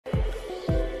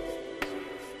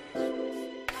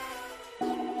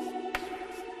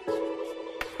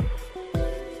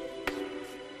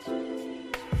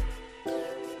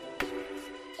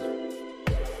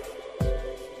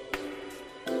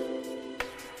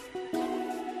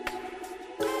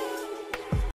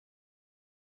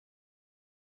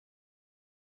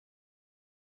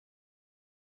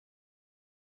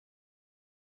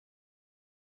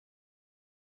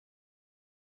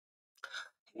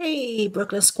Hey,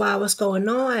 Brooklyn Squad, what's going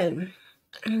on?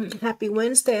 Happy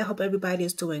Wednesday. I hope everybody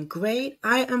is doing great.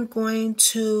 I am going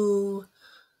to.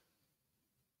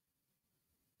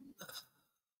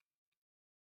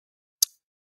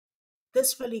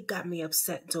 This really got me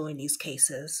upset doing these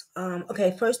cases.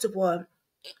 Okay, first of all,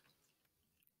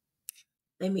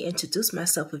 let me introduce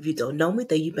myself if you don't know me,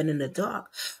 that you've been in the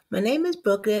dark. My name is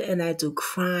Brooklyn, and I do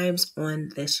crimes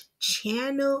on this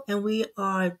channel, and we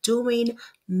are doing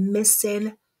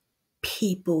missing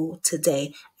people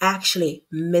today. Actually,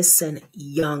 missing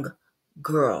young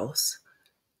girls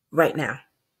right now.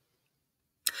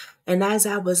 And as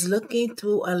I was looking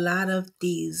through a lot of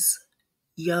these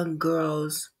young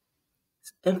girls'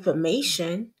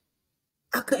 information,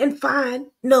 I couldn't find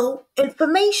no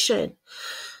information.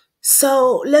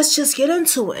 So let's just get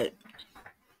into it.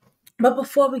 But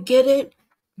before we get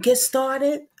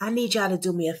started, I need y'all to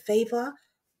do me a favor.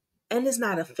 And it's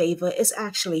not a favor, it's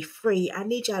actually free. I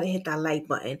need y'all to hit that like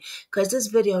button because this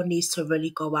video needs to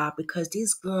really go out because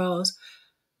these girls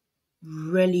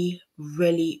really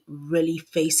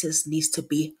faces needs to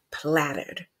be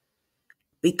plattered.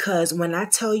 Because when I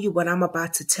tell you what I'm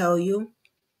about to tell you,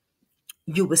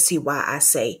 you will see why I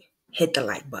say hit the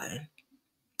like button.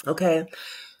 Okay.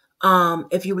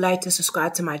 If you would like to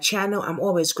subscribe to my channel, I'm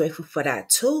always grateful for that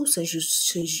too.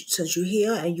 Since you're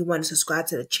here and you want to subscribe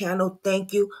to the channel,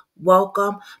 thank you,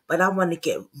 welcome. But I want to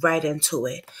get right into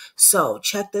it. So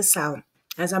check this out.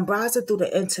 As I'm browsing through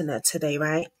the internet today,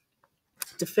 right,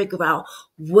 to figure out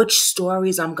which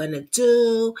stories I'm gonna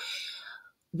do,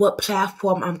 what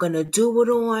platform I'm gonna do it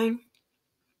on,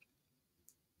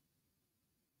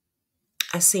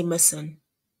 I say missing.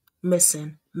 It's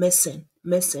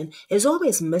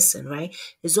always missing, right?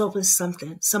 It's always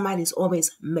something. Somebody's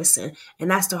always missing.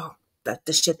 And that's the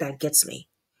shit that gets me,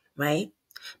 right?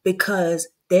 Because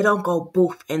they don't go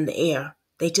boof in the air.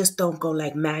 They just don't go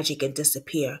like magic and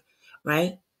disappear,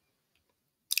 right?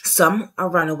 Some are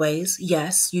runaways.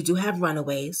 Yes, you do have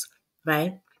runaways,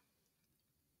 right?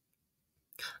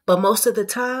 But most of the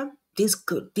time, these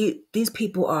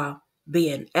people are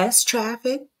being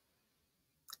trafficked,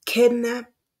 kidnapped,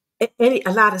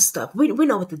 a lot of stuff. We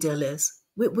know what the deal is.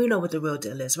 We know what the real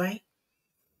deal is, right?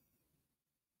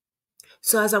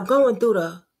 So as I'm going through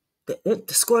the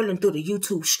scrolling through the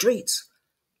YouTube streets,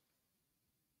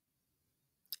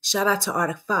 shout out to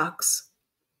Arctic Fox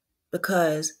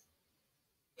because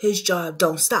his job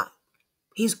don't stop.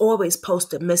 He's always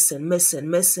posted missing,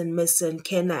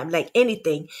 kidnapped, like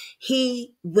anything.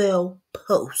 He will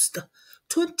post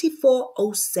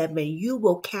 24/7. You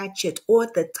will catch it all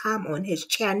the time on his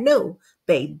channel,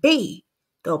 baby.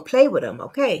 Don't play with him,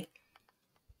 okay?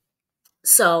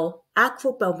 So I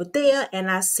click over there and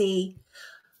I see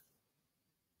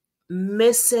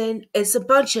missing. It's a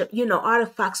bunch of,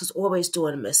 artifacts is always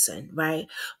doing missing, right?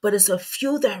 But it's a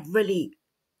few that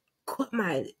caught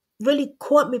my really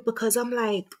caught me because I'm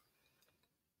like,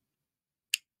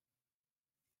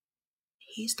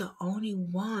 he's the only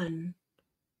one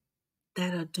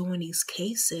that are doing these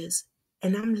cases.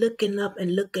 And I'm looking up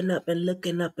and looking up and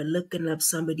looking up and looking up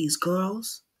some of these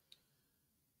girls.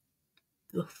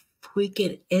 The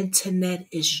freaking internet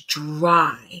is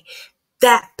dry.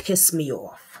 That pissed me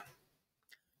off.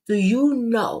 Do you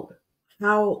know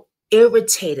how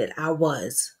irritated I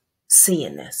was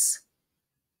seeing this?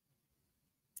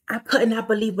 I could not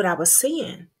believe what I was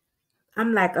seeing.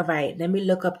 I'm like, all right, let me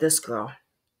look up this girl.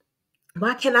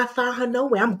 Why can't I find her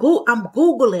nowhere? I'm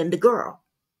Googling the girl.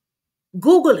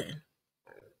 Googling.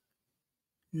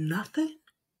 Nothing.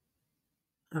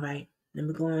 All right. Let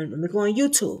me go on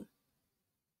YouTube.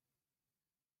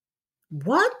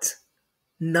 What?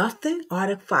 Nothing?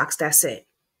 Arctic Fox, that's it.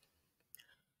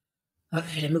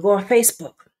 Okay, let me go on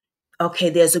Facebook. Okay,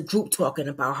 there's a group talking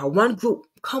about her. One group.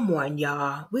 Come on,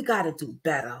 y'all. We gotta do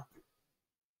better.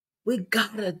 We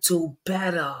gotta do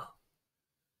better.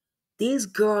 These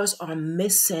girls are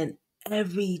missing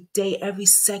every day, every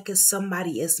second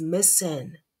somebody is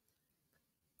missing.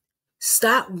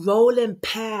 Stop rolling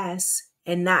past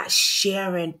and not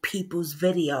sharing people's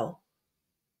video.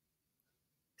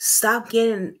 Stop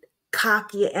getting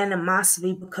cocky and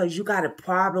animosity because you got a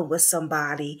problem with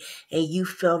somebody and you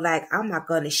feel like I'm not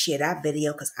going to share that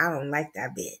video because I don't like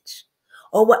that bitch.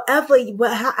 Or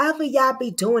however y'all be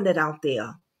doing it out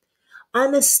there.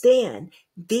 Understand,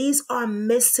 these are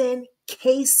missing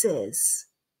cases.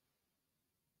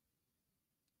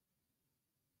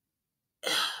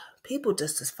 People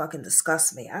just fucking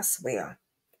disgust me, I swear.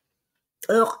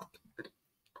 Ugh.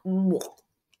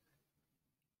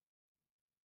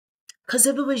 Because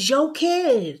if it was your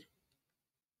kid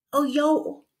or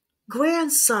your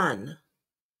grandson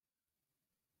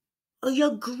or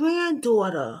your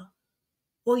granddaughter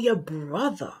or your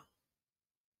brother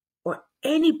or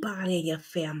anybody in your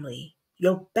family,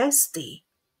 your bestie,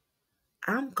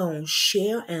 I'm going to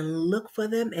share and look for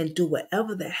them and do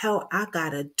whatever the hell I got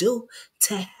to do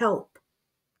to help.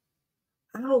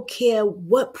 I don't care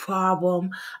what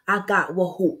problem I got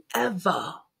with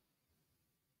whoever.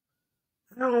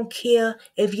 I don't care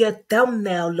if your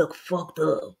thumbnail look fucked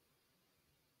up.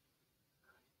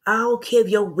 I don't care if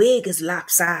your wig is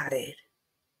lopsided.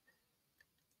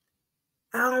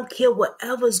 I don't care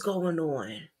whatever's going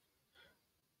on.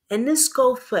 And this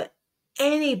go for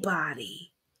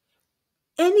anybody.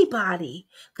 Anybody.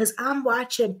 Because I'm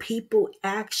watching people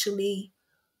actually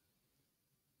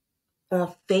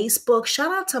on Facebook.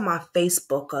 Shout out to my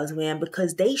Facebookers, man,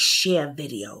 because they share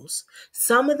videos.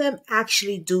 Some of them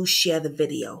actually do share the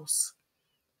videos.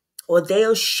 Or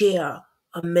they'll share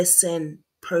a missing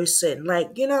person.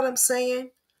 Like, you know what I'm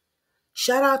saying?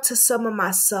 Shout out to some of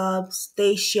my subs.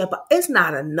 They share, but it's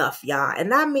not enough, y'all.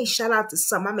 And I mean, shout out to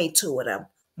some. I made 2 of them.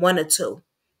 1 or 2.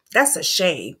 That's a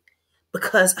shame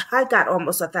because I got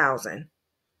almost 1,000.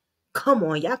 Come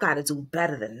on, y'all got to do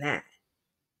better than that.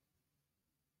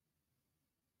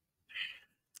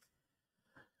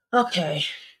 Okay.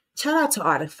 Shout out to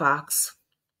Arctic Fox.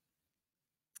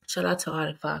 Shout out to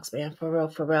Arctic Fox, man. For real,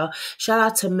 for real. Shout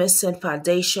out to Missing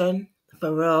Foundation.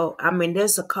 For real. I mean,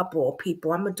 there's a couple of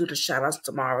people. I'm going to do the shout outs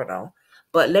tomorrow, though.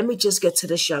 But let me just get to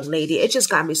this young lady. It just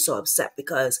got me so upset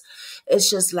because it's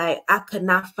just like I could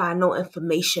not find no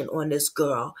information on this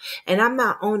girl. And I'm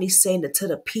not only saying it to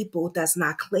the people that's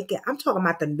not clicking. I'm talking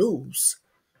about the news,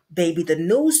 baby. The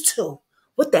news, too.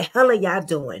 What the hell are y'all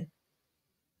doing?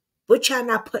 What y'all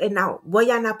not putting out? What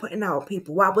y'all not putting out,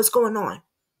 people? Why? What's going on?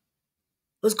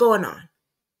 What's going on?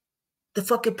 The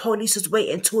fucking police is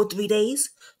waiting 2 or 3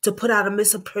 days to put out a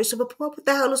missing person report. What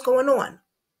the hell is going on?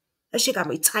 That shit got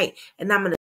me tight. And I'm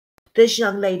gonna this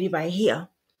young lady right here.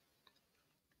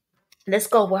 Let's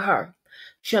go with her.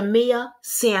 Shamia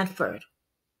Sanford.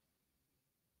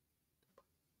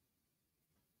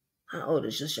 How old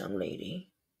is this young lady?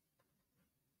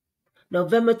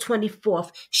 November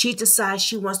 24th, she decides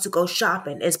she wants to go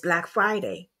shopping. It's Black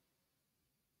Friday.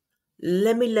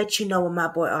 Let me let you know what my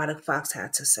boy Arctic Fox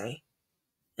had to say.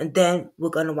 And then we're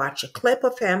going to watch a clip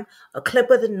of him, a clip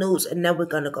of the news, and then we're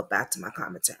going to go back to my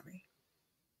commentary.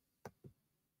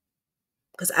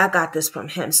 Because I got this from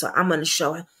him, so I'm going to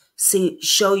show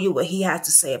you what he had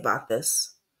to say about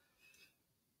this.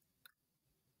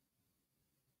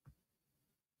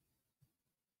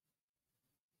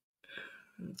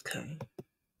 Okay.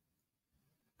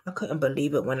 I couldn't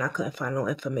believe it when I couldn't find no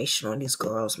information on these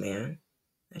girls, man.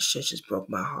 That shit just broke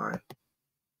my heart.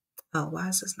 Oh, why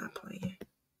is this not playing?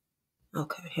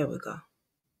 Okay, here we go.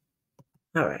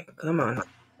 All right, come on.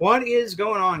 What is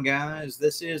going on, guys?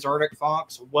 This is Arctic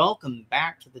Fox. Welcome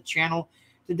back to the channel.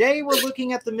 Today, we're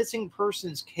looking at the missing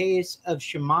persons case of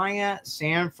Shamia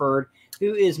Sanford,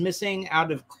 who is missing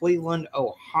out of Cleveland,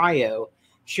 Ohio.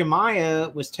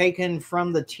 Shamia was taken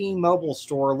from the T-Mobile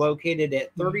store located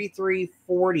at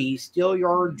 3340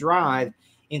 Steelyard Drive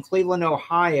in Cleveland,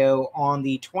 Ohio on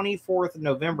the 24th of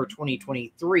November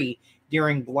 2023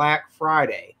 during Black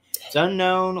Friday. It's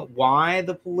unknown why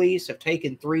the police have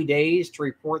taken 3 days to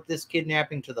report this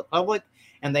kidnapping to the public,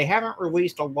 and they haven't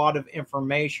released a lot of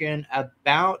information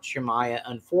about Shamia,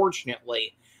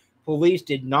 unfortunately. Police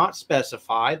did not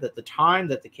specify that the time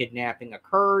that the kidnapping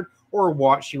occurred or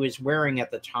what she was wearing at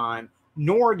the time,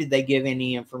 nor did they give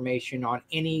any information on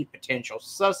any potential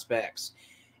suspects.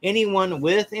 Anyone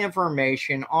with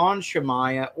information on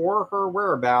Shamia or her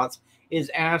whereabouts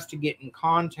is asked to get in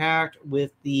contact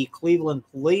with the Cleveland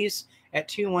police at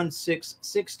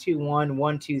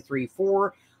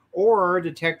 216-621-1234 or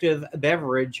Detective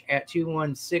Beveridge at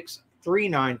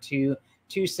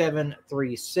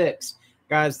 216-392-2736.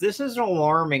 Guys, this is an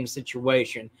alarming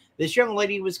situation. This young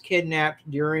lady was kidnapped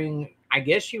during, I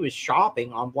guess she was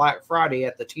shopping on Black Friday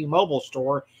at the T-Mobile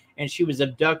store, and she was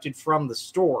abducted from the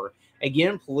store.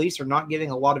 Again, police are not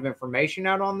giving a lot of information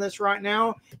out on this right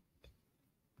now.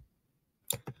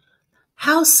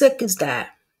 How sick is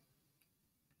that?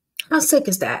 How sick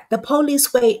is that? The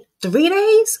police wait 3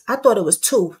 days? I thought it was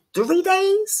 2. 3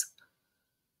 days?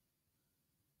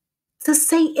 To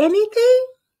say anything?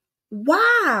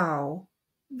 Wow.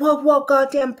 Well,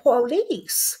 goddamn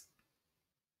police.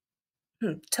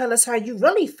 Tell us how you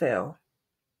really feel.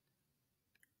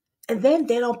 And then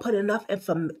they don't put enough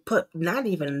not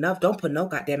even enough. Don't put no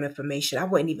goddamn information. I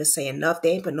wouldn't even say enough. They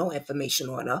ain't put no information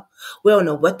on her. We don't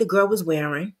know what the girl was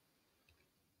wearing.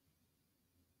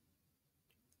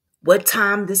 What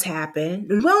time this happened.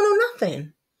 We don't know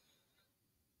nothing.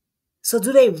 So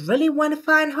do they really want to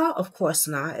find her? Of course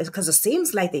not. It's because it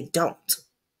seems like they don't.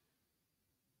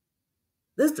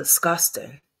 This is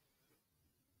disgusting.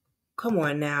 Come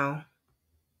on now.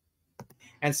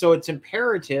 And so it's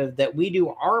imperative that we do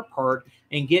our part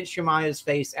and get Shemaya's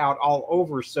face out all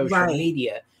over social Right.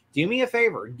 media. Do me a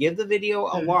favor, give the video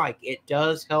a like. It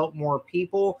does help more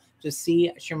people to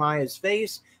see Shemaya's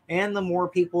face, and the more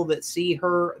people that see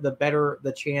her, the better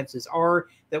the chances are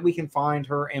that we can find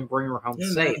her and bring her home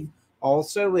safe.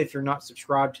 Also, if you're not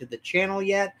subscribed to the channel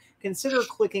yet, consider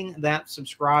clicking that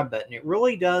subscribe button. It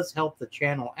really does help the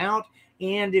channel out.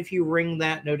 And if you ring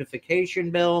that notification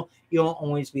bell, you'll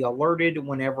always be alerted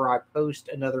whenever I post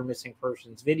another missing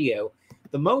persons video.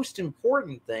 The most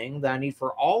important thing that I need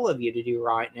for all of you to do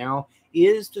right now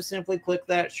is to simply click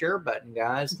that share button,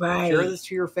 guys. Right. Share this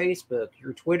to your Facebook,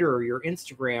 your Twitter, your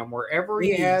Instagram, wherever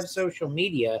you have social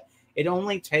media. It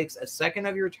only takes a second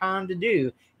of your time to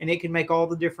do, and it can make all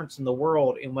the difference in the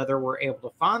world in whether we're able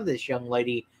to find this young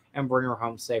lady and bring her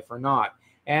home safe or not.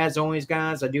 As always,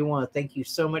 guys, I do want to thank you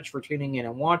so much for tuning in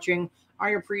and watching.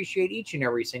 I appreciate each and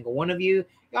every single one of you.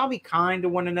 Y'all be kind to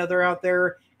one another out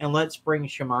there, and let's bring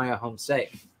Shemaya home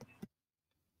safe.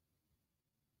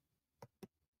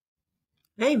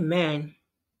 Amen.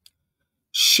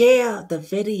 Share the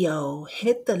video.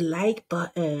 Hit the like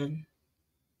button.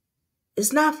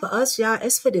 It's not for us, y'all.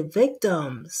 It's for the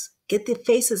victims. Get their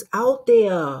faces out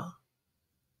there.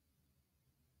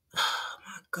 Oh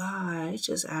my God, it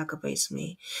just aggravates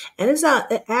me. And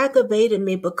it aggravated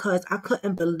me because I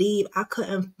couldn't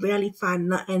barely find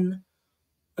nothing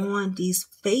on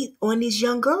these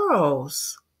young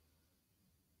girls.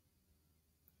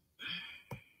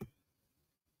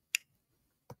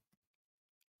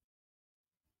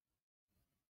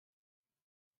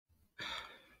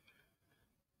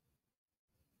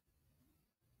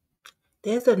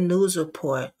 There's a news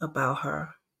report about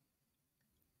her.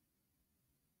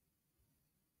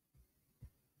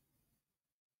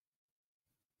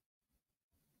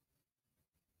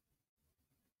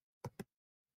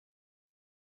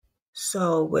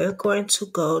 So we're going to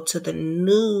go to the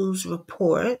news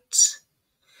report.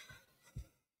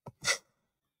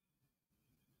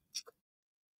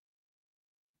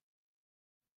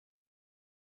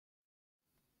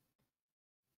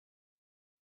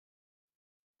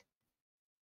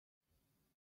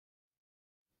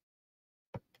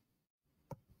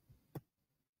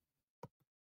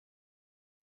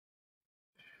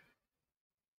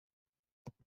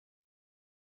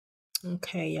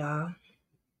 Okay, y'all.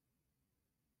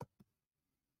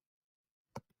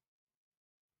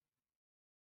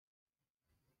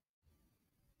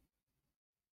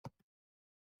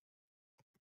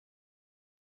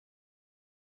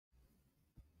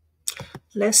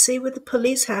 Let's see what the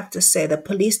police have to say. The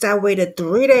police that waited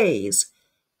 3 days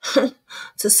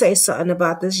to say something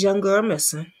about this young girl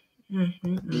missing.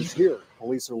 He's here.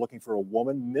 Police are looking for a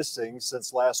woman missing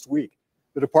since last week.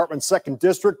 The department's 2nd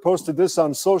District posted this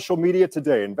on social media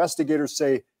today. Investigators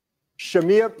say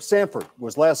Shamia Sanford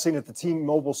was last seen at the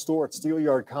T-Mobile store at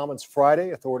Steelyard Commons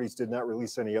Friday. Authorities did not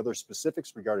release any other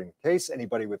specifics regarding the case.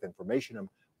 Anybody with information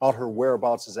about her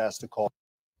whereabouts is asked to call.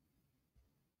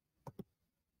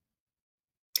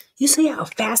 You see how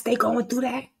fast they going through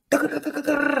that?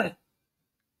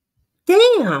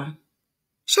 Damn.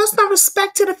 Show some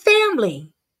respect to the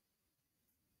family.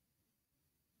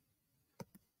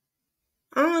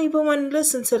 I don't even want to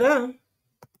listen to them.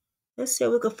 Let's see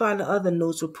if we can find the other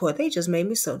news report. They just made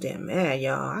me so damn mad,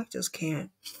 y'all. I just can't.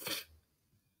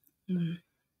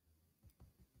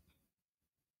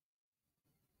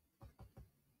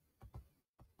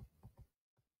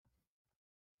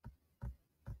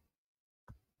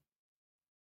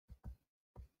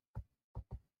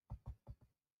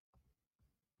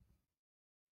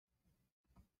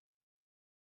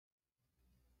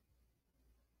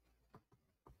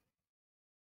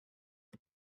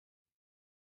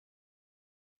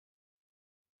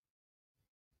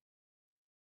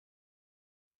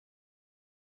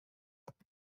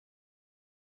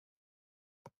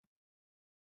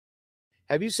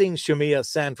 Have you seen Shamia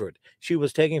Sanford? She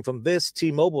was taken from this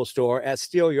T-Mobile store at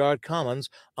Steelyard Commons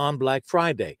on Black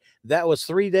Friday. That was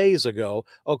 3 days ago,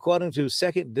 according to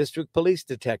 2nd District police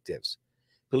detectives.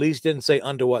 Police didn't say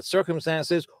under what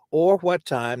circumstances or what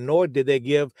time, nor did they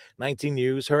give 19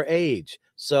 News her age.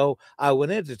 So I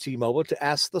went into T-Mobile to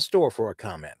ask the store for a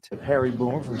comment. Harry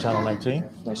Boomer from Channel 19.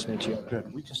 Nice to meet you.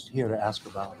 Good. We're just here to ask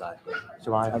about that.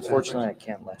 So Unfortunately, I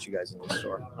can't let you guys in the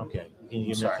store. Okay. Can you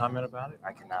give me a comment about it?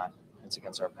 I cannot. It's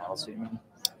against our policy.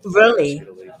 Really?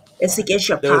 It's against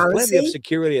your There was policy? plenty of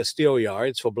security at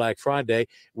Steelyards for Black Friday.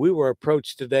 We were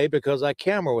approached today because our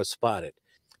camera was spotted.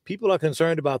 People are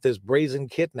concerned about this brazen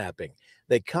kidnapping.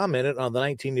 They commented on the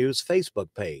 19 News Facebook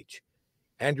page.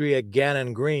 Andrea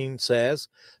Gannon Green says,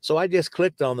 "So I just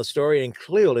clicked on the story, and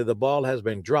clearly the ball has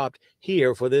been dropped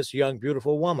here for this young,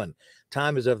 beautiful woman.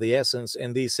 Time is of the essence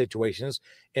in these situations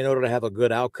in order to have a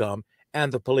good outcome,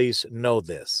 and the police know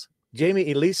this."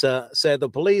 Jamie Elisa said, "The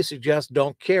police just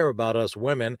don't care about us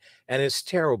women, and it's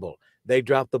terrible. They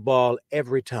drop the ball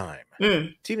every time."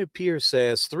 Mm, Tina Pierce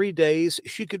says, 3 days,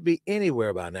 she could be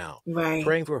anywhere by now, right.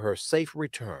 praying for her safe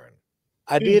return.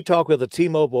 I Mm. did talk with a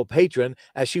T-Mobile patron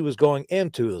as she was going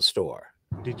into the store.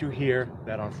 Did you hear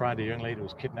that on Friday a young lady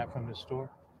was kidnapped from this store?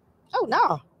 Oh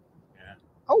no. Yeah.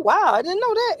 Oh wow, I didn't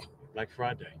know that. Black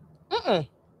Friday. Mm-mm.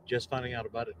 Just finding out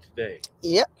about it today.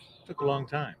 Yep. Took a long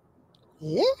time.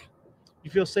 Yeah. You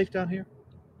feel safe down here?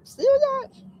 Still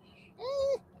got.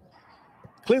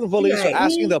 Cleveland police are Right.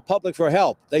 asking the public for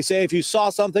help. They say if you saw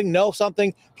something, know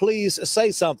something, please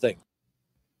say something.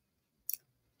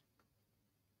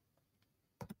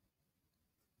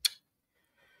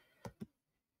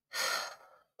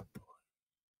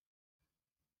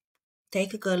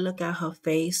 Take a good look at her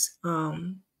face.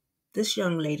 This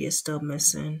young lady is still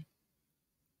missing.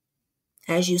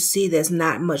 As you see, there's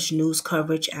not much news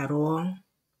coverage at all.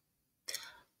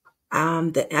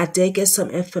 I did get some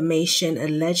information.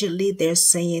 Allegedly, they're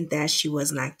saying that she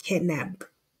was not kidnapped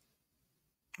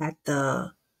at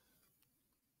the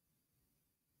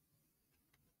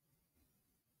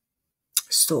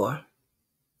store,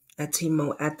 at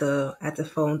Timo, at the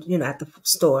phone, at the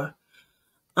store.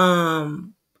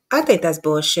 I think that's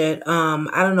bullshit.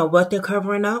 I don't know what they're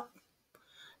covering up.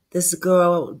 This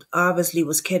girl obviously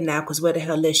was kidnapped because where the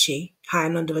hell is she?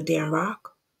 Hiding under a damn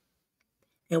rock?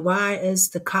 And why is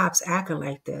the cops acting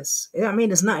like this? I mean,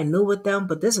 there's nothing new with them,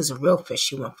 but this is a real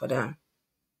fishy one for them.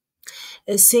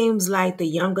 It seems like the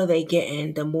younger they get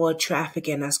in, the more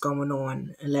trafficking that's going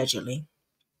on, allegedly.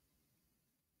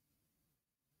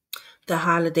 The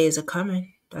holidays are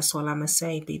coming. That's all I'm going to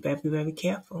say. Be very, very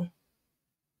careful.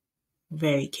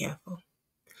 Very careful.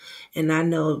 And I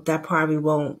know that probably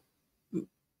won't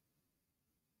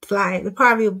fly. It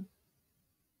probably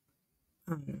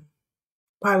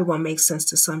won't make sense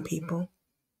to some people.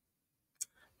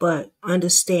 But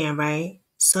understand, right?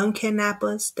 Some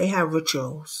kidnappers, they have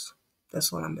rituals.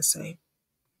 That's what I'm gonna say.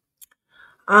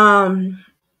 The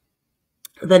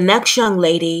next young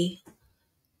lady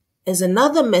is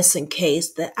another missing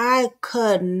case that I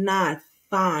could not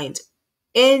find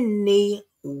anywhere.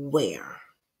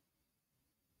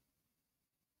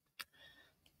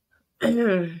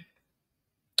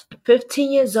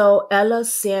 15 years old Ella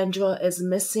Sandra is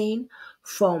missing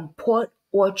from Port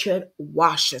Orchard,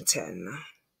 Washington.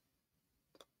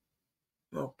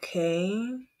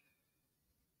 Okay.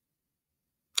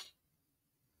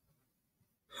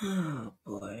 Oh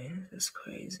boy, this is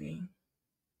crazy.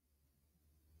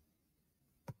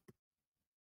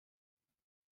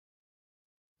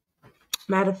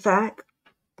 Matter of fact,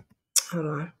 hold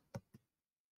on.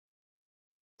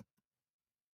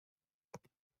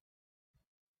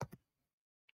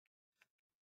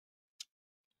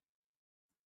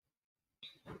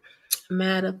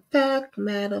 Matter of fact.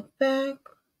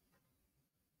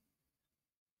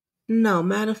 No,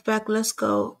 matter of fact, let's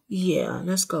go. Yeah,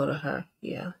 let's go to her.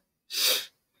 Yeah.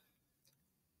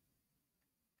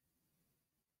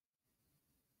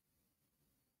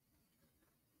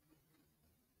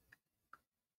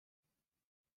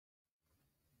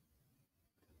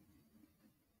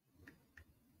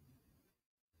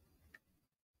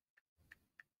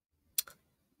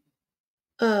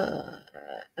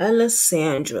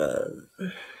 Alessandra.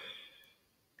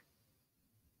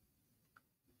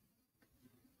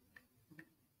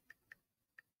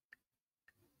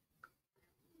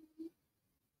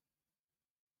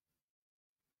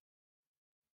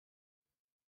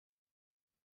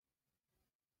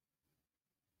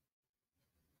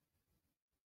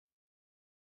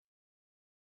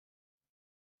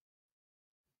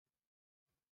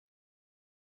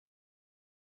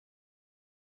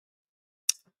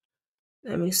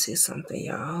 Let me see something,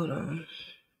 y'all. Hold on.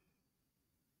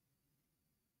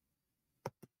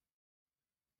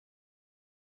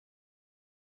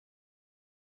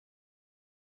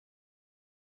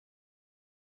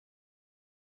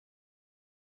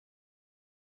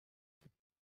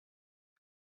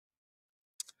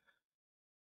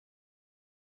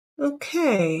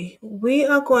 Okay, we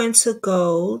are going to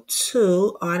go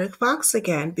to Arctic Fox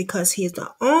again because he's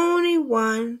the only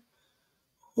one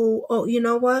who. Oh, you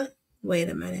know what? Wait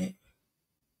a minute.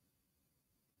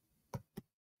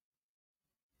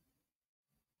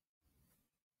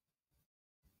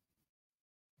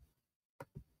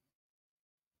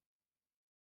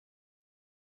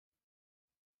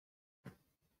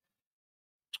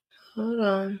 Hold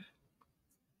on.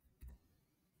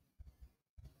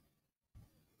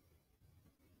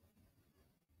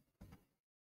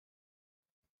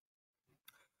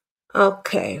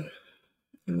 Okay.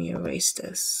 Let me erase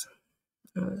this.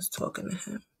 I was talking to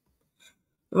him.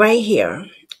 Right here.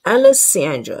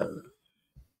 Alessandra.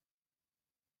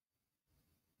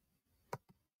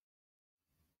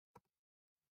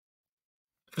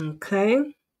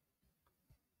 Okay.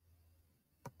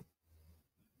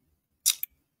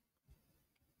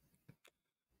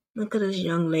 Look at this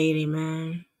young lady,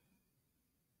 man.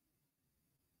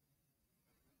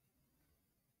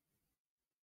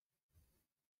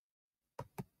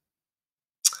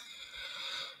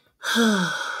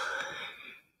 I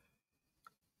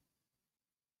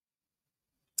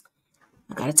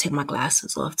gotta take my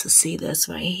glasses off to see this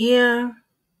right here.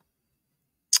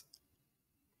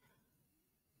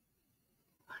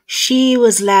 She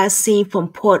was last seen from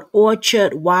Port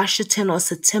Orchard, Washington on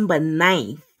September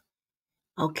 9th.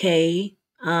 Okay.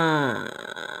 And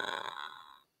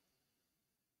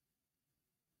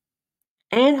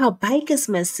her bike is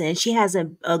missing. She has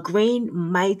a green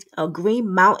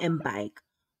mountain bike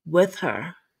with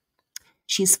her.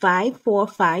 She's 5'4",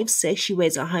 5'6". She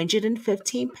weighs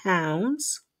 115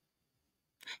 pounds.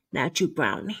 Natural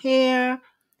brown hair,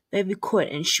 very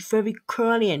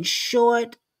curly and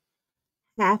short,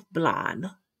 half blonde.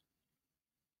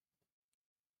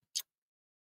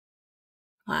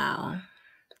 Wow.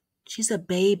 She's a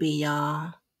baby,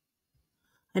 y'all.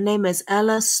 Her name is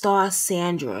Ella Star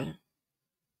Sandra.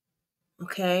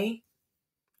 Okay?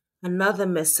 Another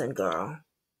missing girl.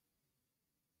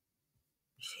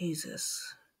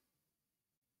 Jesus.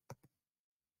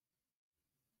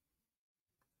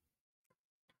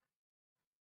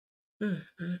 Mm.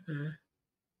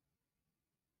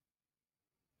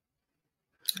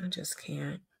 I just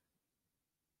can't.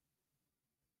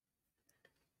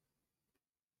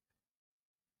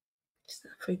 She's a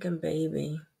freaking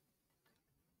baby.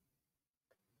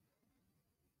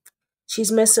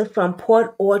 She's missing from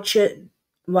Port Orchard,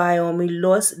 Wyoming,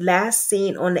 last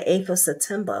seen on the 8th of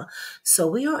September. So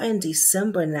we are in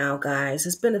December now, guys.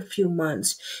 It's been a few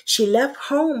months. She left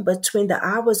home between the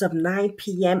hours of 9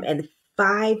 p.m. and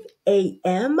 5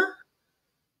 a.m.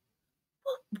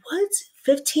 What?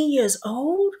 15 years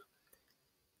old?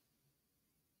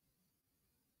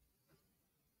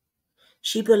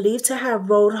 She believed to have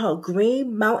rode her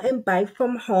green mountain bike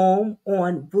from home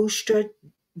on Brewster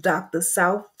Doctor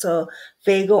South to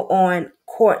Vega on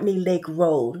Courtney Lake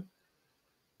Road.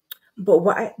 But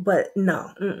why? But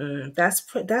no,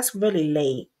 that's really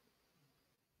late.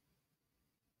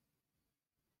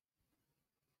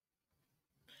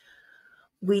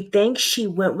 We think she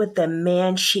went with the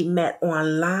man she met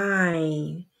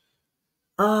online.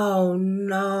 Oh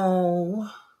no.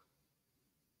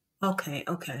 Okay.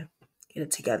 Get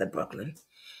it together, Brooklyn.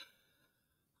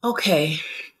 Okay.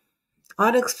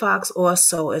 Onyx Fox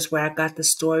also is where I got the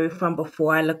story from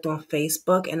before I looked on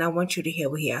Facebook, and I want you to hear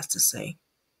what he has to say.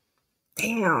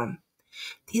 Damn.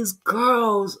 These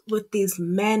girls with these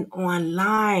men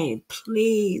online.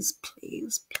 Please,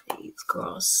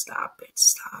 girls, stop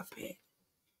it.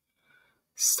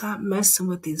 Stop messing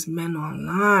with these men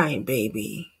online,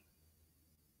 baby.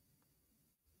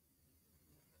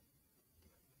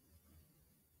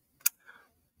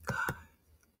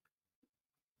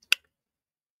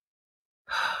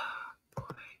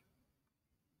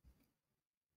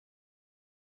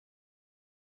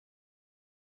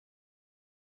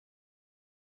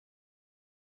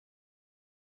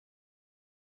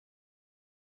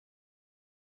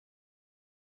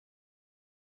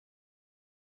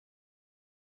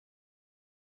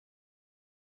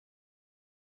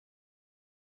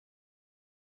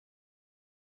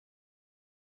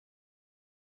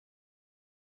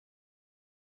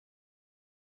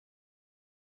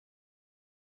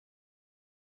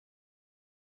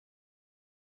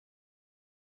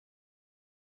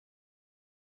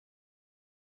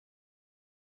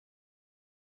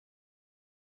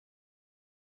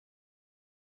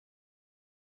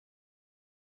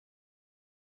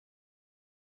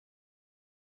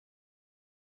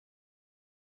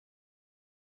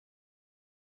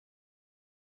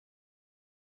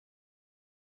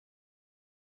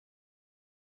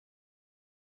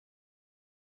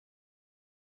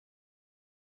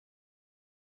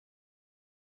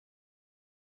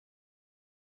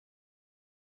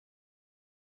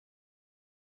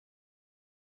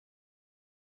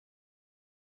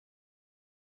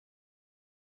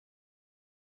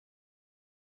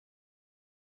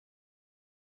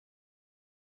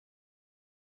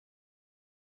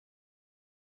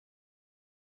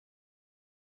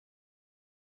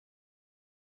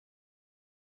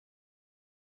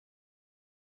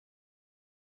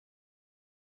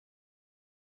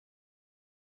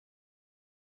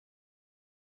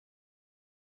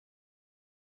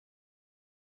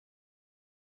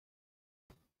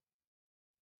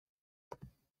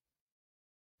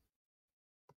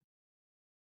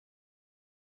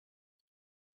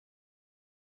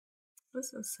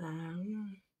 This is sad.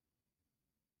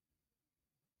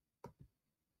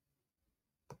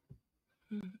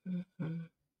 Mm-mm-mm.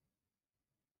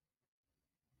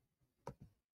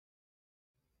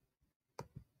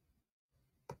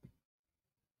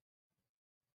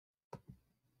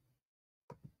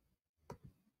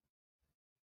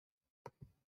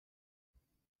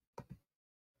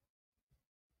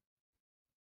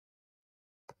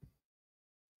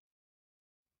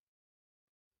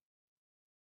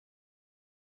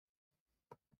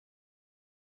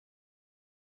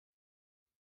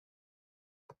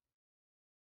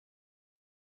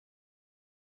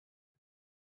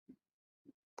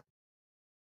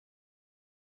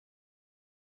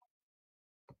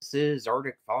 This is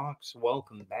Arctic Fox.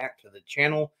 Welcome back to the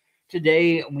channel.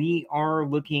 Today we are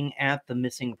looking at the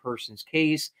missing persons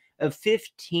case of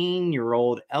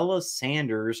 15-year-old Ella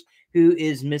Sanders, who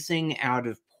is missing out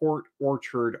of Port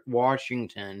Orchard,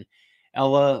 Washington.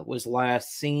 Ella was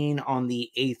last seen on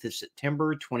the 8th of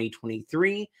September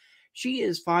 2023. She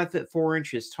is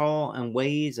 5'4" tall and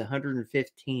weighs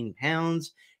 115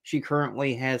 pounds. She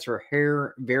currently has her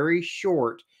hair very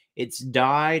short. It's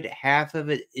dyed. Half of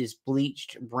it is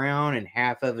bleached brown and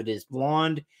half of it is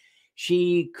blonde.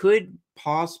 She could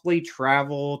possibly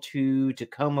travel to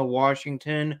Tacoma,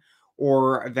 Washington,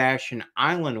 or Vashon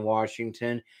Island,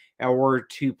 Washington, or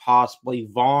to possibly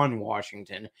Vaughan,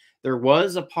 Washington. There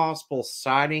was a possible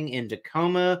sighting in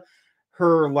Tacoma.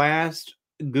 Her last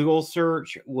Google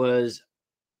search was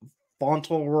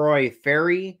Fauntleroy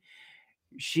Ferry.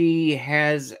 She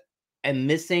has a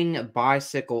missing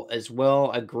bicycle as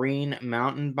well, a green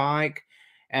mountain bike,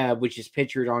 which is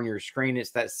pictured on your screen.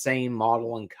 It's that same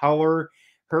model and color.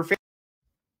 Her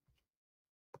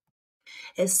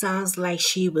It sounds like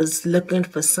she was looking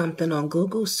for something on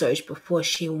Google search before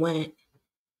she went.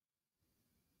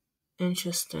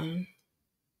 Interesting.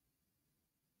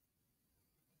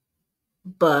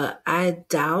 But I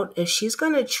doubt if she's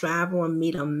going to travel and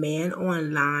meet a man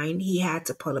online, he had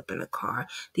to pull up in a car.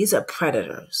 These are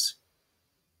predators.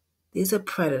 These are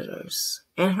predators.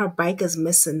 And her bike is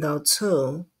missing though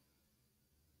too.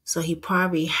 So he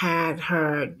probably had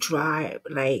her drive,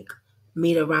 like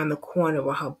meet around the corner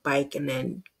with her bike and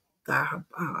then got her.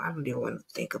 Oh, I don't even want to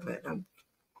think of it.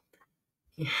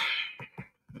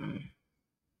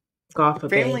 God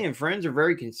family forbid. and friends are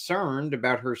very concerned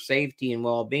about her safety and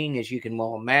well-being, as you can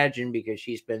well imagine, because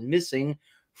she's been missing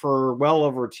for well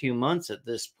over 2 months at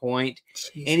this point.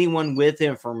 Jesus. Anyone with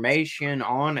information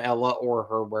on Ella or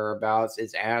her whereabouts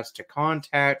is asked to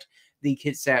contact the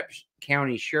Kitsap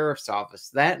County Sheriff's Office.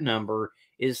 That number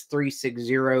is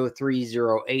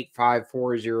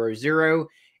 360-308-5400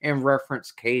 and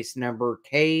reference case number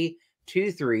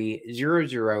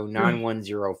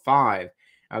K23009105.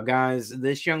 Now, guys,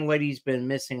 this young lady's been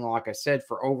missing, like I said,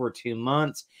 for over 2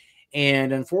 months.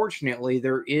 And unfortunately,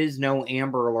 there is no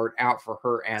Amber Alert out for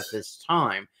her at this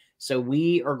time. So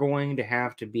we are going to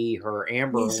have to be her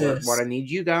Amber Alert. What I need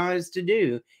you guys to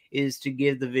do is to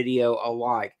give the video a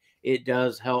like. It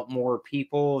does help more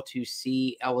people to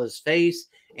see Ella's face.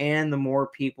 And the more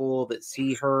people that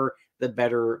see her, the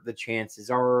better the chances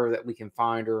are that we can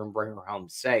find her and bring her home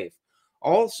safe.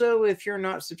 Also, if you're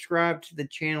not subscribed to the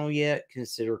channel yet,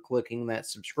 consider clicking that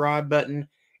subscribe button.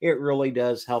 It really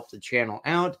does help the channel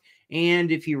out.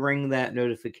 And if you ring that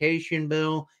notification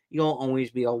bell, you'll always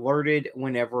be alerted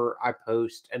whenever I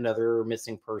post another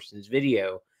missing persons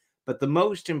video. But the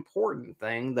most important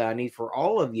thing that I need for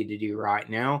all of you to do right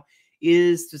now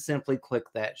is to simply click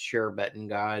that share button,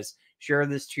 guys. Share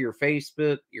this to your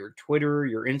Facebook, your Twitter,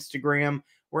 your Instagram,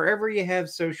 wherever you have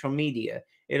social media.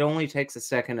 It only takes a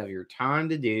second of your time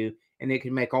to do, and it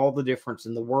can make all the difference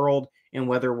in the world in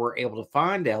whether we're able to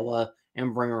find Ella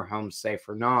and bring her home safe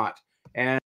or not.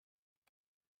 And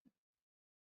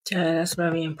yeah, that's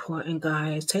very important,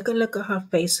 guys. Take a look at her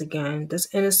face again. This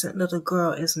innocent little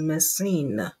girl is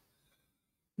missing.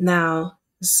 Now,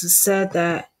 it's said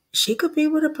that she could be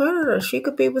with a predator. She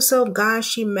could be with some guy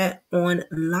she met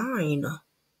online.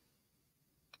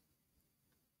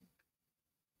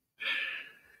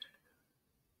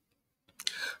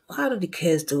 Why do the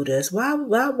kids do this? Why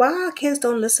our kids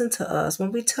don't listen to us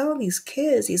when we tell these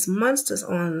kids, these monsters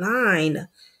online?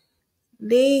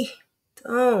 They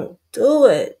don't do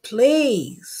it,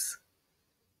 please.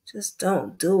 Just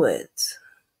don't do it.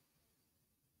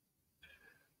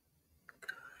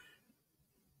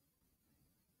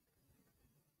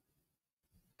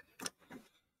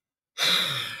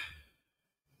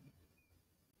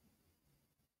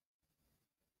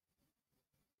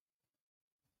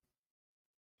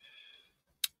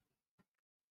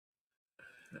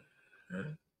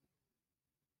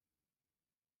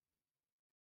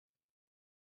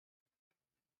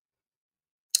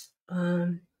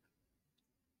 Um,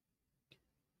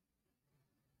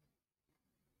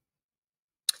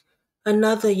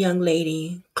 Another young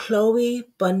lady, Chloe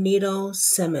Bonito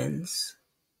Simmons.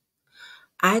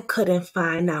 I couldn't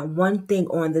find not one thing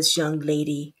on this young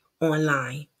lady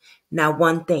online. Not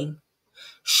one thing.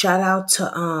 Shout out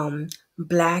to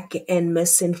Black and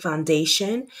Missing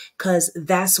Foundation, because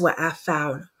that's where I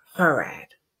found her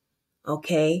at.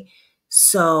 Okay.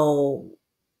 So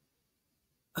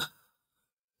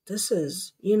this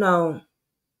is,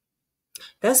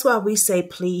 that's why we say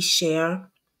please share.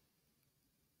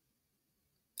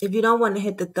 If you don't want to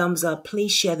hit the thumbs up,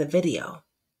 please share the video.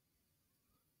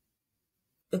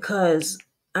 Because,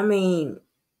 I mean,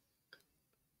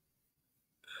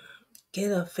 get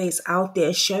her face out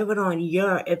there. Share it on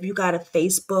if you got a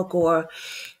Facebook, or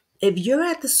if you're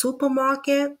at the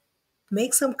supermarket,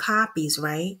 make some copies,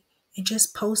 right? And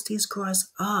just post these girls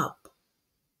up.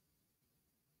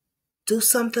 Do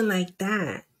something like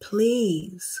that,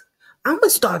 please. I'm going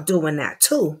to start doing that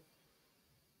too.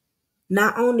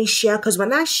 Not only share, because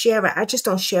when I share it, I just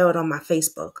don't share it on my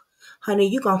Facebook. Honey,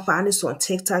 you're going to find this on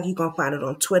TikTok. You're going to find it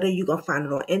on Twitter. You're going to find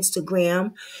it on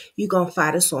Instagram. You're going to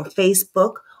find this on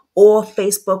Facebook or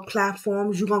Facebook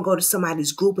platforms. You're going to go to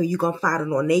somebody's group and you're going to find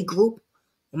it on their group.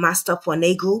 My stuff on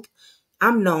their group.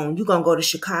 I'm known. You're going to go to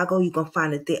Chicago. You're going to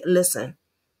find it there. Listen.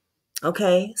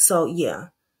 Okay? So, yeah.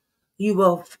 You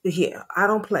will hear. I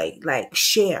don't play. Like,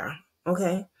 share.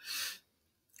 Okay?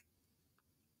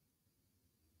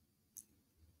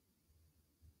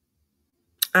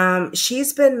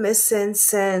 She's been missing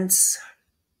since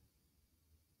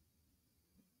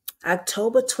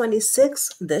October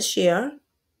 26th this year.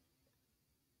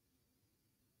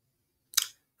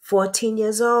 14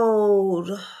 years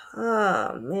old.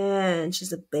 Oh, man.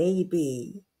 She's a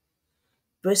baby.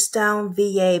 Bristown,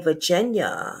 VA,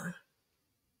 Virginia.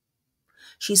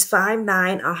 She's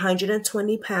 5'9",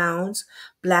 120 pounds,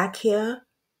 black hair,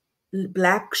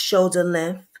 black shoulder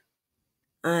length,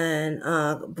 and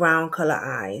brown color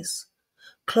eyes.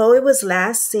 Chloe was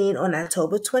last seen on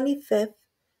October 25th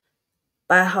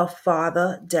by her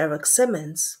father, Derek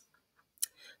Simmons.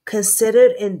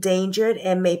 Considered endangered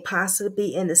and may possibly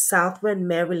be in the Southern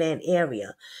Maryland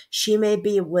area. She may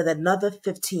be with another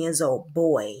 15 years old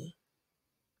boy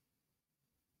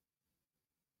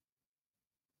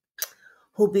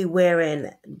who'll be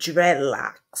wearing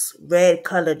dreadlocks, red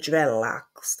colored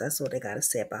dreadlocks. That's what they got to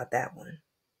say about that one.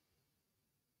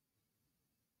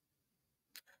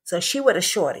 So she with a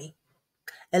shorty,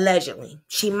 allegedly.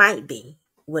 She might be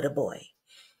with a boy.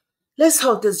 Let's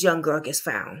hope this young girl gets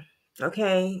found.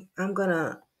 Okay, I'm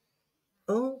gonna.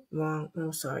 Oh, wrong.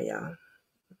 Oh, sorry, y'all.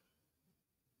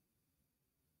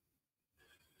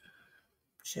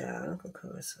 Child, look at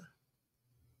Carissa.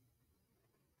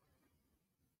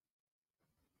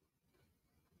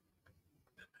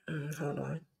 Hold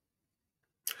on.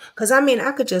 Because, I mean,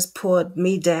 I could just put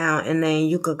me down and then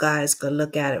you guys could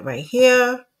look at it right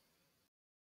here.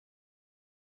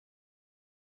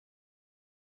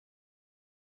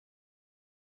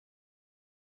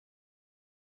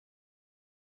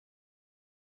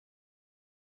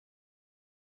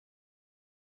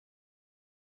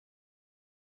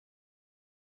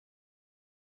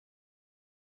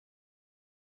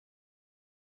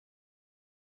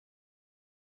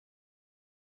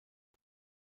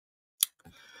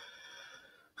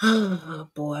 Oh,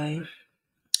 boy.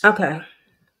 Okay.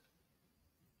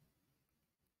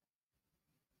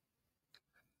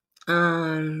 Wait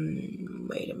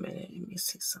a minute. Let me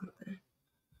see something.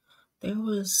 There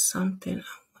was something I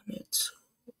wanted to.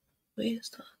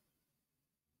 Where's the.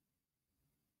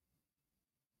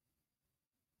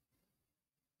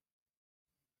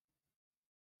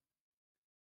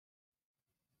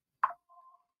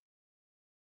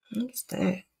 What's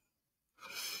that?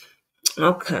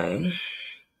 Okay.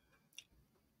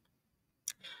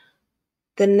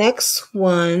 The next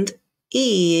one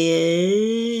is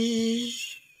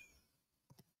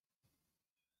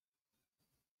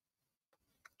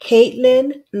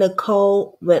Caitlin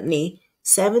Nicole Whitney,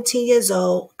 17 years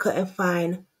old, couldn't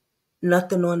find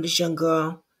nothing on this young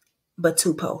girl but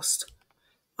 2 posts.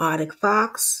 Arctic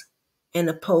Fox and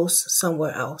a post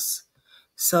somewhere else.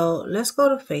 So let's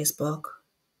go to Facebook.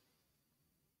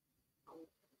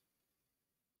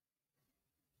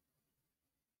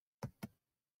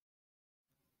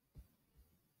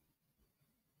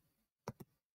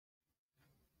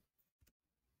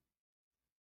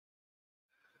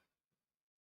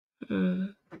 Hmm.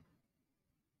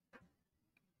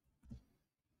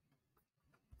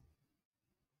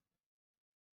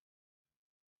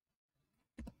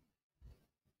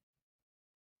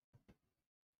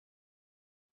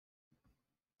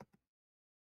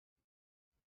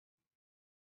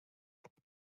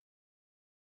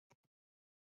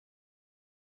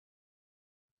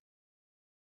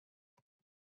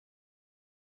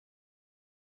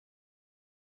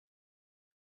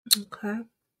 Okay.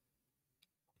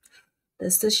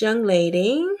 This young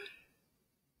lady.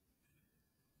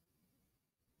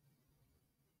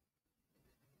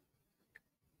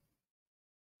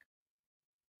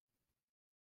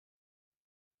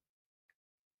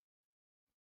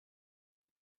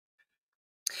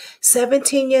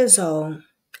 "17 years old,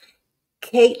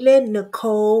 Caitlin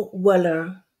Nicole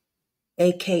Weller,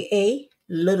 aka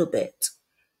Little Bit.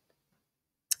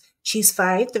 She's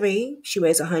 5'3", she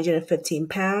weighs 115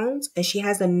 pounds, and she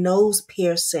has a nose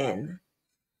piercing,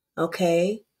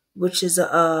 okay, which is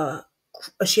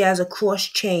she has a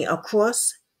chain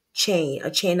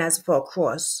as for a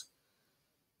cross.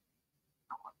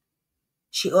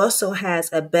 She also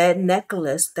has a bed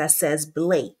necklace that says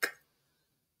Blake.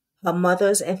 Her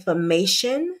mother's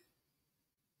information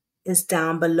is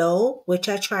down below, which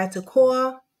I tried to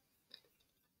call.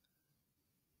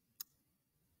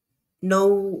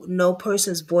 No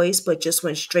person's voice, but just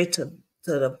went straight to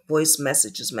the voice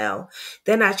messages mail.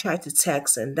 Then I tried to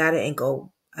text, and that didn't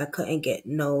go. I couldn't get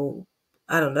no.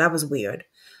 I don't know. That was weird.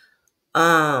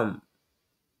 But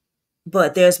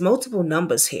there's multiple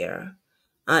numbers here.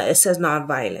 It says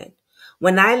nonviolent.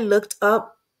 When I looked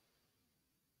up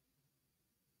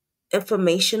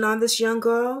information on this young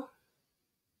girl,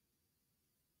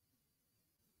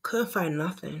 couldn't find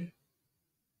nothing.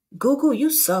 Google, you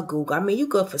suck, Google. I mean, you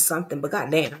good for something, but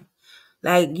goddamn.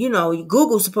 Like,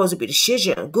 Google's supposed to be the shit.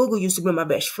 Google used to be my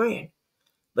best friend.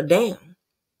 But damn.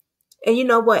 And you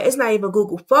know what? It's not even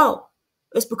Google's fault.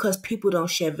 It's because people don't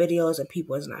share videos and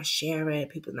people is not sharing.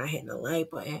 People's not hitting the like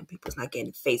button. People's not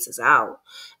getting faces out.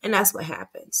 And that's what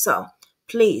happens. So,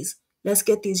 please, let's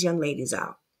get these young ladies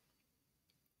out.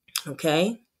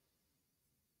 Okay?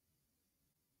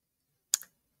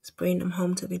 Let's bring them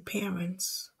home to their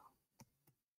parents.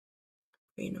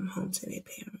 Bring them home to their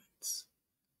parents.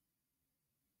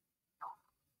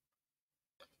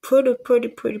 Pretty, pretty,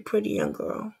 pretty, pretty young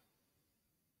girl.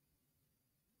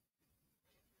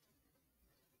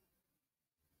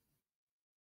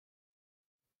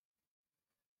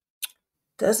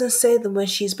 Doesn't say that when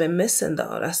she's been missing,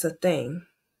 though. That's the thing.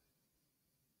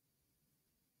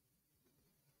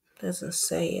 Doesn't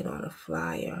say it on the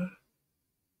flyer.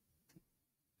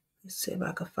 Let's see if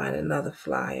I can find another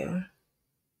flyer.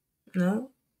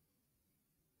 No?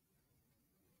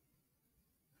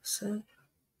 So.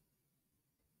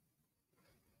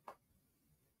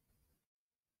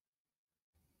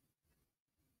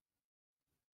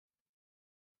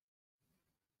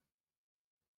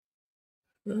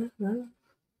 Mm-hmm.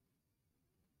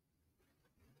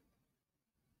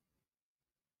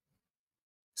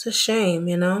 It's a shame,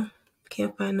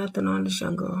 Can't find nothing on this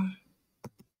young girl.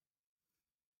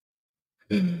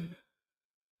 And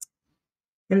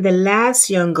the last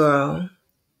young girl,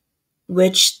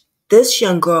 which this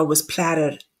young girl was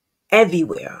plattered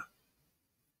everywhere.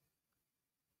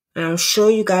 And I'm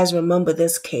sure you guys remember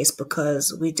this case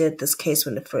because we did this case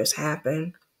when it first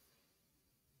happened.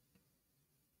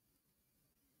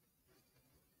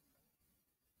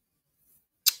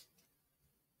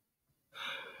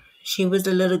 She was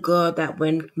the little girl that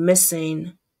went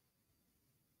missing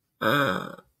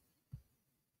from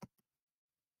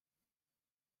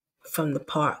the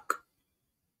park.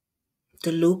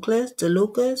 DeLucas.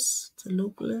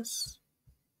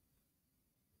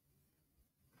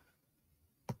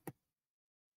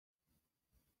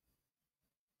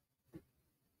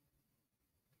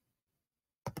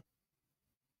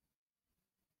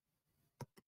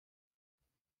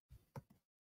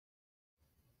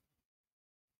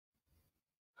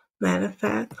 Matter of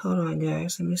fact, hold on,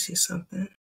 guys. Let me see something.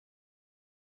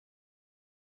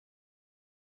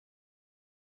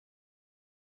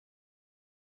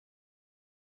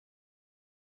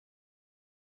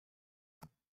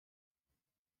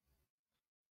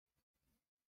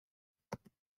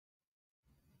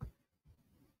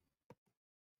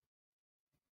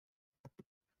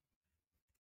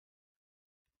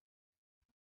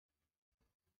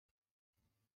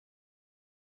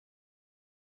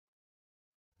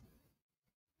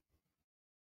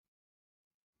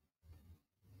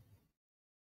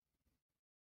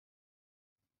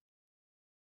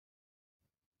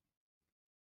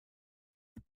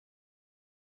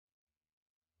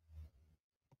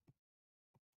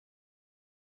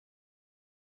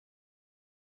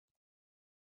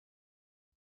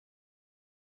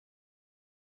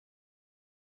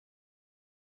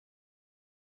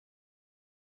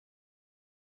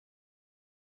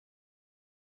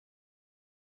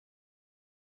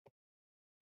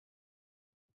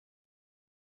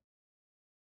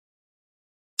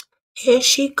 Here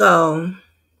she go.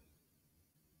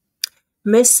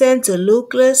 Missing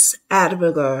DeLucas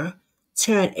Adviger,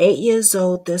 turned 8 years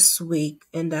old this week,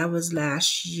 and that was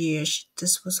last year.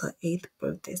 This was her 8th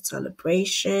birthday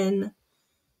celebration.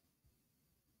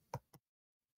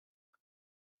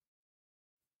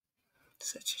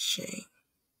 Such a shame.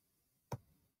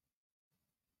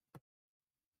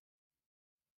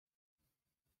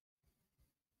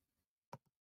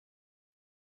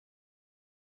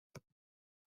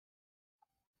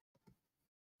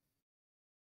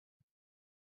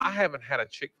 I haven't had a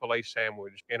Chick-fil-A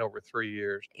sandwich in over 3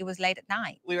 years. It was late at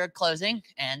night. We were closing,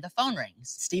 and the phone rings.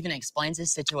 Stephen explains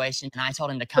his situation, and I told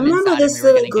him to come Remember inside, and this we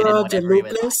were little going to get in girl, whatever he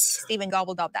would like. DeLucas, Stephen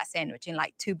gobbled up that sandwich in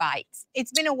like 2 bites.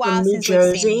 It's been a from while New since we've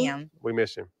seen Jersey? him. We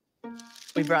miss him.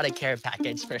 We brought a care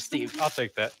package for Steve. I'll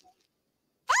take that.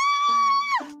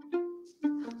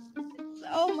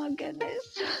 Oh my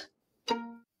goodness.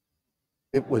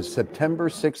 It was September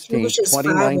She 16, was just 5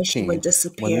 when she 2019, went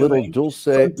when little disappearing Dulce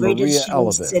from Maria British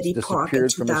Alves City Park in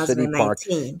disappeared from a city park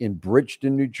 2019. in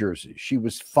Bridgeton, New Jersey. She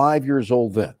was 5 years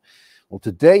old then. Well,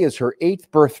 today is her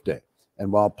 8th birthday,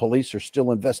 and while police are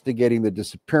still investigating the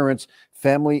disappearance,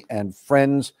 family and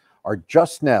friends are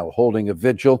just now holding a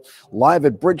vigil. Live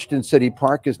at Bridgeton City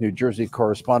Park is New Jersey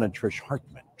correspondent Trish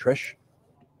Hartman. Trish?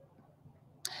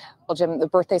 Well, Jim, the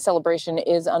birthday celebration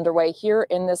is underway here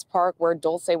in this park where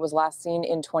Dulce was last seen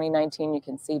in 2019. You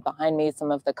can see behind me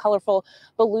some of the colorful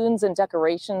balloons and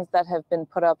decorations that have been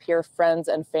put up here. Friends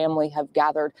and family have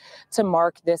gathered to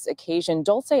mark this occasion.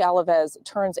 Dulce Alves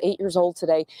turns 8 years old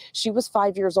today. She was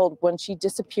 5 years old when she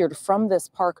disappeared from this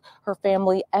park. Her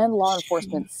family and law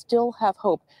enforcement still have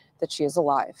hope that she is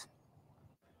alive.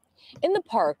 In the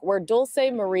park where Dulce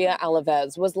Maria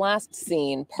Alves was last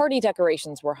seen, party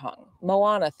decorations were hung,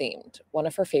 Moana themed, one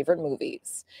of her favorite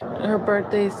movies. Her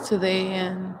birthday's today,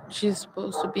 and she's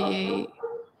supposed to be 8.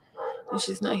 And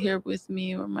she's not here with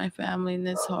me or my family, and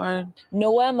it's hard.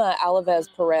 Noema Alves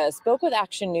Perez spoke with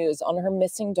Action News on her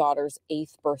missing daughter's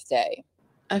 8th birthday.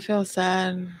 I feel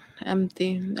sad,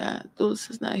 empty that Dulce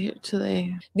is not here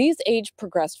today. These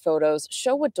age-progressed photos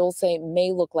show what Dulce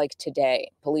may look like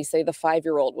today. Police say the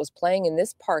 5-year-old was playing in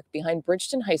this park behind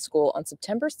Bridgeton High School on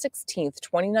September 16,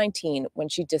 2019, when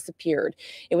she disappeared.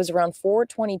 It was around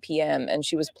 4:20 p.m., and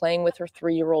she was playing with her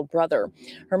 3-year-old brother.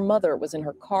 Her mother was in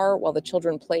her car while the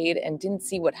children played and didn't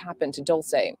see what happened to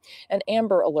Dulce. An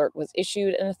Amber Alert was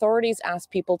issued, and authorities asked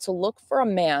people to look for a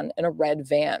man in a red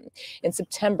van. In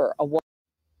September, a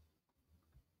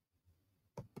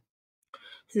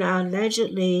Now,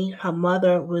 allegedly, her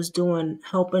mother was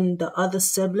helping the other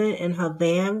sibling in her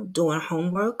van doing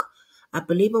homework. I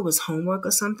believe it was homework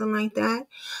or something like that,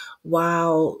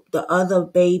 while the other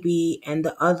baby and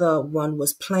the other one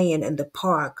was playing in the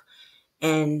park.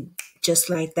 And just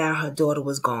like that, her daughter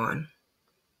was gone.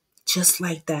 Just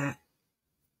like that.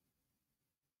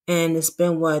 And it's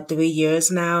been, 3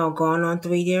 years now, going on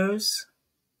 3 years?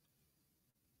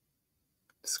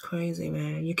 It's crazy,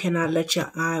 man. You cannot let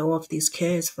your eye off these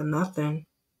kids for nothing.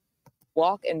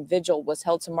 Walk and vigil was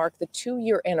held to mark the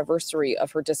 2-year anniversary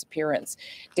of her disappearance.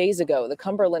 Days ago, the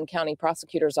Cumberland County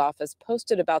Prosecutor's Office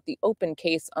posted about the open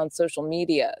case on social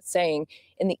media, saying,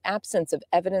 "In the absence of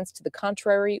evidence to the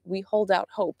contrary, we hold out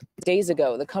hope." Days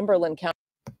ago, the Cumberland County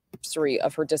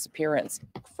of her disappearance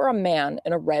for a man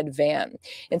in a red van.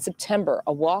 In September,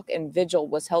 a walk and vigil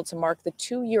was held to mark the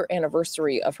 2-year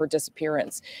anniversary of her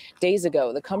disappearance. Days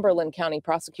ago, the Cumberland County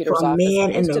Prosecutor's Office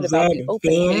posted about the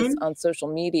open case on social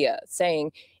media,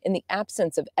 saying, "In the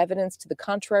absence of evidence to the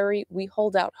contrary, we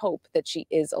hold out hope that she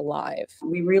is alive."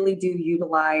 We really do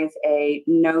utilize a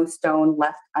no stone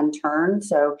left unturned.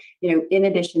 So, in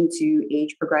addition to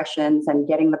age progressions and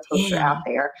getting the poster out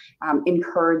there,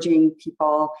 encouraging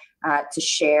people to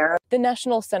share. The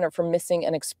National Center for Missing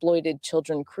and Exploited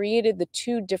Children created the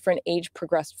 2 different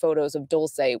age-progressed photos of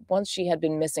Dulce once she had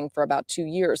been missing for about 2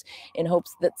 years in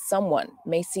hopes that someone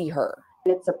may see her.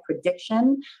 It's a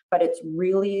prediction, but it's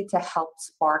really to help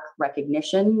spark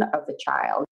recognition of the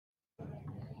child.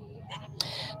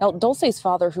 Now, Dulce's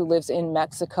father, who lives in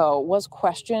Mexico, was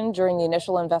questioned during the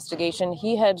initial investigation.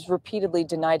 He had repeatedly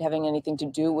denied having anything to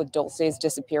do with Dulce's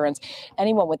disappearance.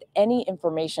 Anyone with any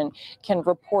information can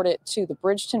report it to the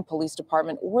Bridgeton Police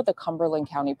Department or the Cumberland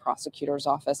County Prosecutor's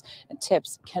Office, and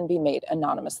tips can be made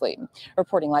anonymously.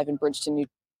 Reporting live in Bridgeton, New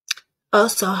Jersey. Oh,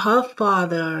 so her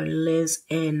father lives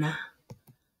in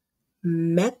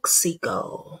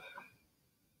Mexico.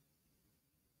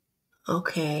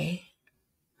 Okay.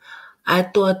 I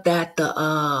thought that the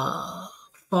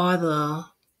father,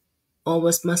 or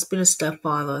must be the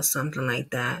stepfather or something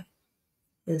like that,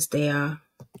 is there.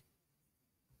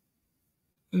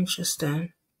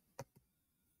 Interesting.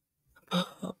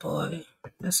 Oh boy,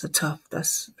 that's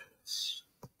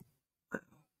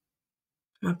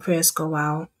My prayers go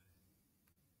out.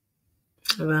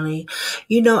 Really.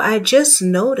 You know, I just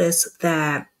noticed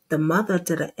that the mother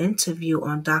did an interview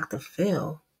on Dr.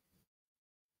 Phil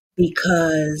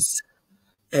because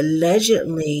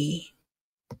allegedly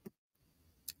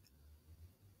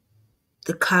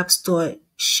the cops thought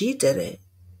she did it.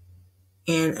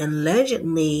 And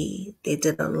allegedly they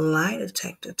did a lie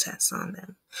detector test on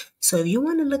them. So if you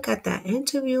want to look at that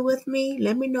interview with me,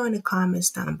 let me know in the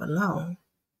comments down below.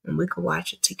 And we could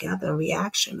watch it together, a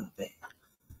reaction of it.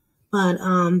 But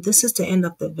this is the end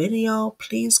of the video.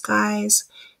 Please, guys,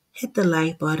 hit the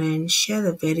like button, share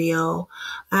the video.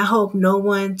 I hope no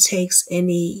one takes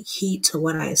any heed to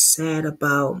what I said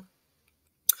about,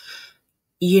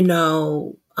 you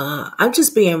know, I'm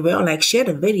just being real. Like, share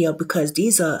the video because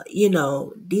these are, you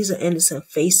know, these are innocent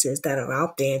faces that are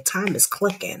out there and time is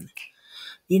clicking.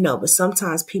 You know, but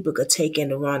sometimes people could take in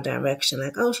the wrong direction.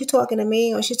 Like, oh, she's talking to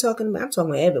me or she's talking to me. I'm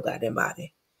talking to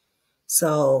everybody.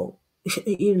 So,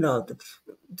 you know,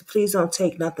 please don't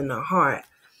take nothing to heart.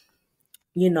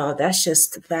 You know, that's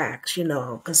just the facts, you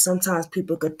know, because sometimes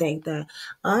people could think that,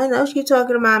 oh, I know she's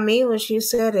talking about me when she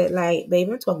said it. Like,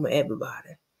 baby, I'm talking about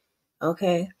everybody.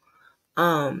 Okay?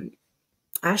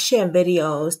 I share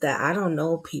videos that I don't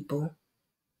know people,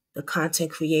 the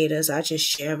content creators. I just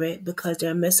share it because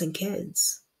they're missing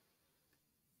kids.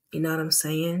 You know what I'm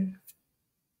saying?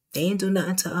 They ain't do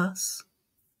nothing to us.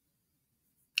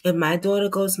 If my daughter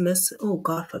goes missing, oh,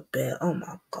 God forbid, oh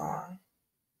my God.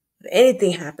 If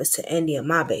anything happens to any of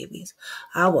my babies,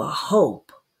 I will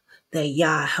hope that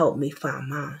y'all help me find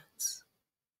mine.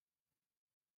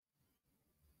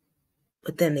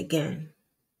 But then again,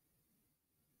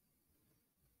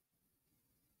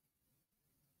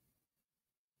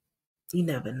 you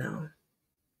never know.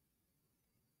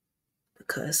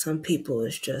 Because some people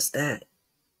is just that,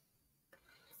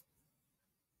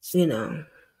 you know,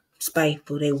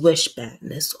 spiteful. They wish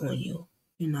badness on you,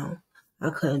 you know.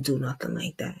 I couldn't do nothing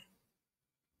like that.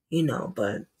 You know,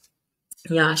 but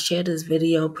y'all share this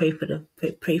video, pray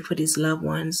for these loved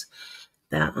ones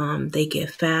that they get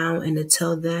found, and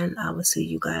until then, I will see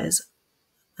you guys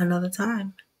another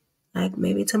time. Like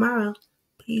maybe tomorrow.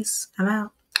 Peace. I'm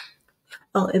out.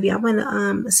 Oh, if y'all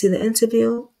want to see the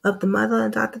interview of the mother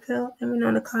and Dr. Phil, let me know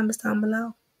in the comments down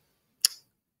below.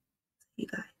 You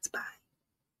guys, bye.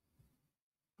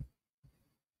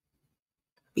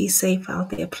 Be safe out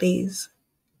there, please.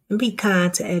 And be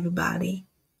kind to everybody.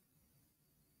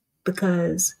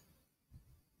 Because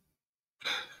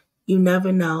you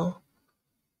never know.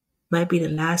 Might be the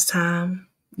last time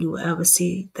you will ever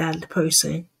see that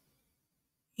person.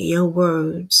 Your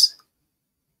words,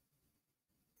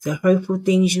 the hurtful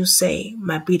things you say,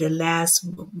 might be the last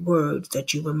words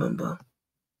that you remember.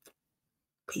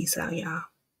 Peace out, y'all.